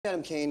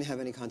Adam Kane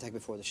have any contact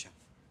before the show?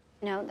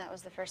 No, that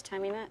was the first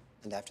time we met.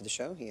 And after the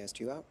show, he asked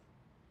you out?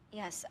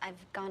 Yes, I've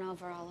gone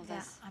over all of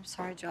this. I'm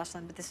sorry,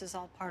 Jocelyn, but this is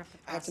all part of the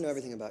process. I have to know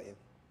everything about you.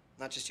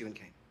 Not just you and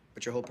Kane,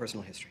 but your whole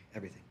personal history,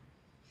 everything.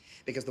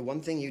 Because the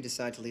one thing you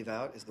decide to leave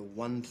out is the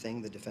one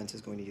thing the defense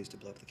is going to use to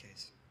blow up the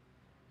case.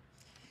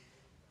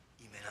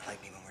 You may not like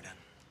me when we're done.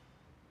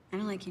 I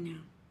don't like you now.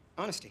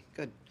 Honesty,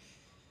 good.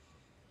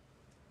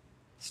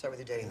 Let's start with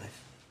your dating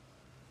life.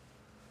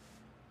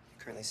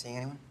 You currently seeing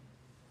anyone?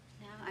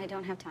 No, I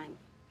don't have time.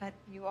 But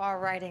you are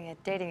writing a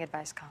dating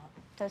advice column.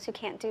 Those who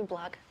can't do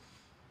blog.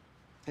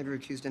 Have you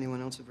accused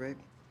anyone else of rape?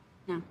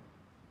 No.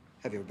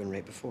 Have you ever been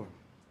raped before?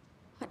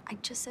 What? I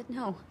just said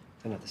no.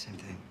 They're not the same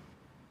thing.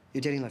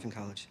 Your dating life in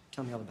college.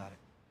 Tell me all about it.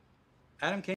 Adam Kane.